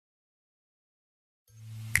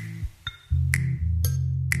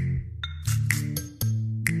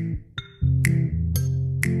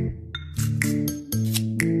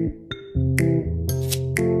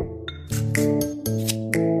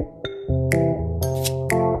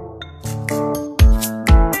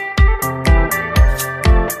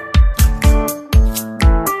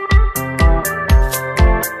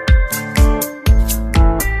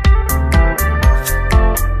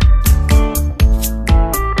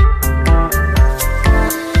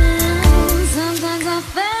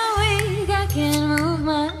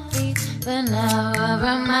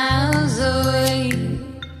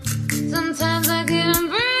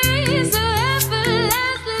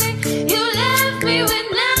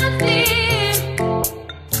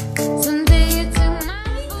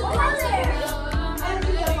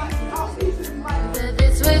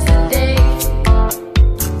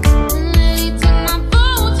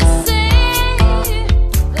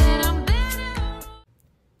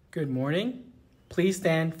Good morning. Please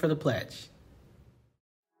stand for the pledge.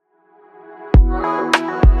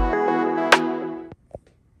 I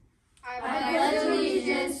pledge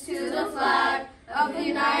allegiance to the flag of the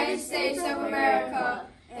United States of America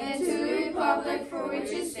and to the republic for which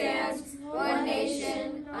it stands, one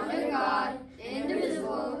nation, under God,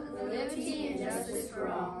 indivisible, with liberty and justice for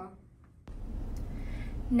all.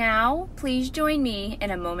 Now, please join me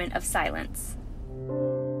in a moment of silence.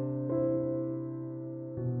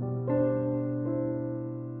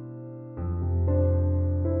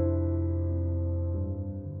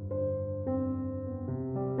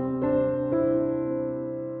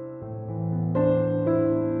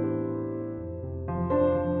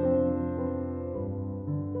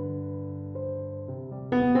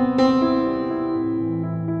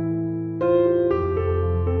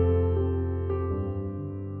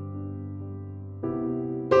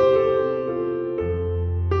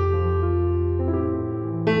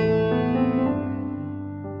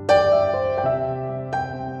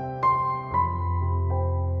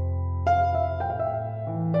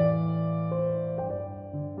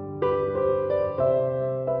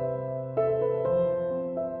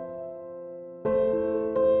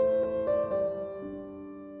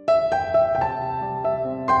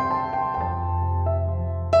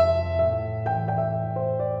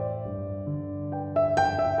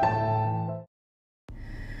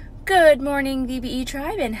 Good morning, VBE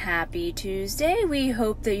Tribe, and happy Tuesday. We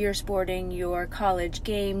hope that you're sporting your college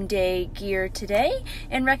game day gear today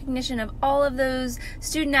in recognition of all of those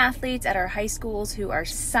student athletes at our high schools who are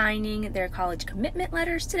signing their college commitment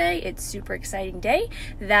letters today. It's a super exciting day.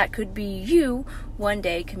 That could be you one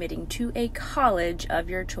day committing to a college of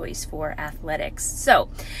your choice for athletics. So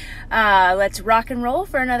let's rock and roll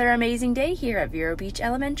for another amazing day here at Vero Beach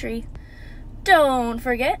Elementary. Don't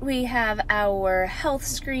forget, we have our health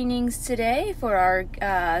screenings today for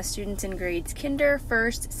our students in grades Kinder,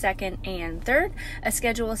 1st, 2nd, and 3rd. A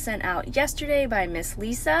schedule was sent out yesterday by Miss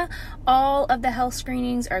Lisa. All of the health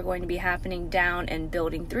screenings are going to be happening down in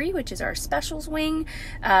Building 3, which is our specials wing,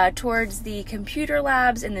 towards the computer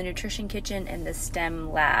labs and the nutrition kitchen and the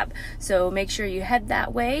STEM lab. So make sure you head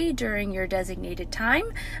that way during your designated time.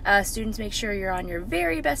 Students, make sure you're on your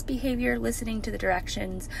very best behavior, listening to the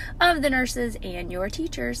directions of the nurses and your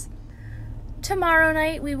teachers. Tomorrow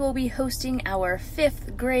night we will be hosting our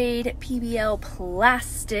 5th grade PBL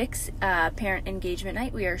Plastics parent engagement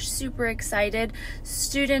night. We are super excited.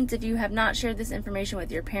 Students, if you have not shared this information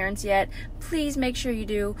with your parents yet, please make sure you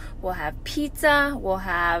do. We'll have pizza. We'll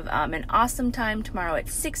have an awesome time tomorrow at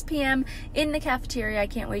 6 p.m. in the cafeteria. I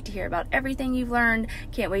can't wait to hear about everything you've learned.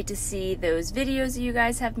 Can't wait to see those videos that you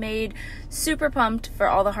guys have made. Super pumped for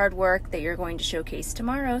all the hard work that you're going to showcase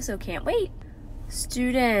tomorrow, so can't wait.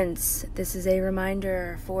 Students, this is a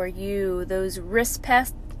reminder for you, those wrist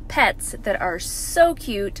pets that are so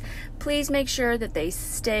cute, please make sure that they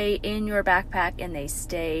stay in your backpack and they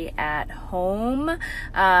stay at home.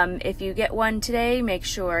 If you get one today, make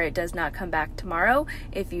sure it does not come back tomorrow.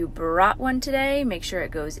 If you brought one today, make sure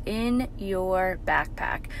it goes in your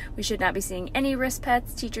backpack. We should not be seeing any wrist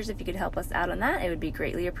pets. Teachers, if you could help us out on that, it would be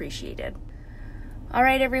greatly appreciated. All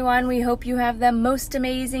right, everyone, we hope you have the most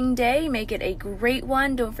amazing day. Make it a great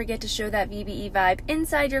one. Don't forget to show that VBE vibe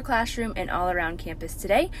inside your classroom and all around campus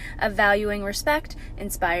today of valuing respect,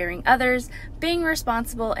 inspiring others, being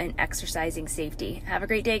responsible, and exercising safety. Have a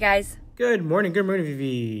great day, guys. Good morning,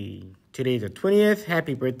 VV. Today's the 20th.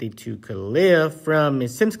 Happy birthday to Kalia from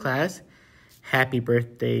Miss Sims' class. Happy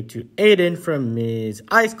birthday to Aiden from Ms.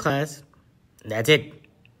 I's class. That's it.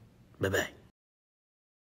 Bye-bye.